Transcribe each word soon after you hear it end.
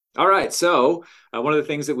All right. So, one of the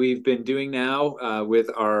things that we've been doing now with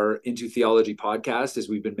our Into Theology podcast is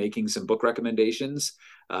we've been making some book recommendations,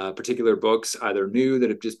 particular books, either new that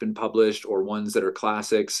have just been published or ones that are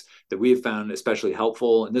classics that we have found especially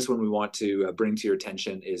helpful. And this one we want to bring to your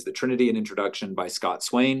attention is The Trinity: An Introduction by Scott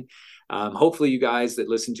Swain. Hopefully, you guys that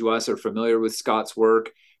listen to us are familiar with Scott's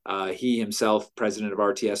work. He himself, president of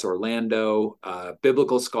RTS Orlando,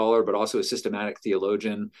 biblical scholar, but also a systematic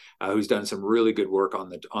theologian who's done some really good work on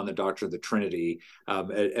the doctrine of the Trinity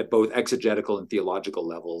at both exegetical and theological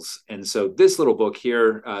levels. And so this little book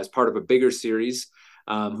here is part of a bigger series.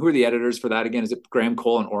 Who are the editors for that again? Is it Graham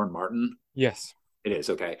Cole and Orrin Martin? Yes. It is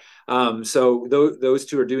okay. So those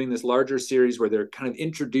two are doing this larger series where they're kind of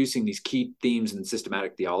introducing these key themes in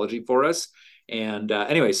systematic theology for us. And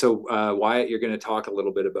anyway, so Wyatt, you're going to talk a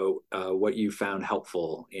little bit about what you found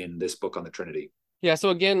helpful in this book on the Trinity. Yeah.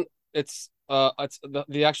 So again, it's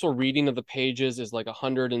the actual reading of the pages is like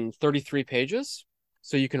 133 pages.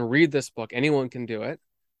 So you can read this book. Anyone can do it.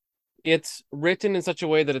 It's written in such a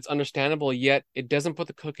way that it's understandable, yet it doesn't put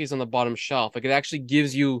the cookies on the bottom shelf. Like it actually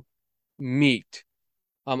gives you meat.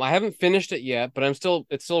 I haven't finished it yet, but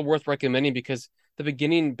it's still worth recommending because the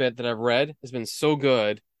beginning bit that I've read has been so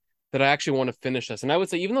good that I actually want to finish this. And I would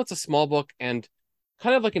say, even though it's a small book and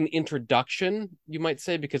kind of like an introduction, you might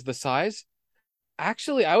say, because of the size,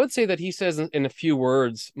 actually, I would say that he says in a few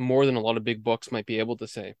words more than a lot of big books might be able to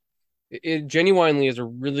say. It genuinely is a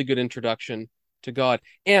really good introduction to God.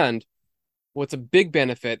 And what's a big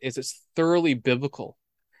benefit is it's thoroughly biblical.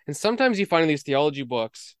 And sometimes you find in these theology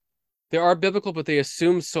books, they are biblical, but they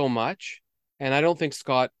assume so much. And I don't think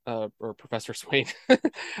Scott or Professor Swain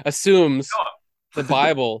assumes the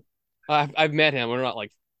Bible. I've met him. We're not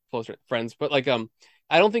like close friends, but I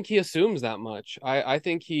don't think he assumes that much. I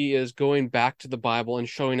think he is going back to the Bible and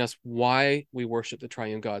showing us why we worship the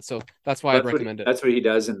triune God. So that's why I'd recommend it. That's what he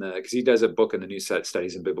does in the because he does a book in the New Set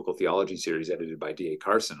Studies in Biblical Theology series edited by D.A.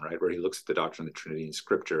 Carson, right, where he looks at the doctrine of the Trinity in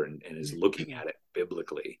Scripture and is looking at it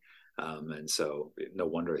biblically, and so no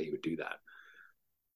wonder he would do that.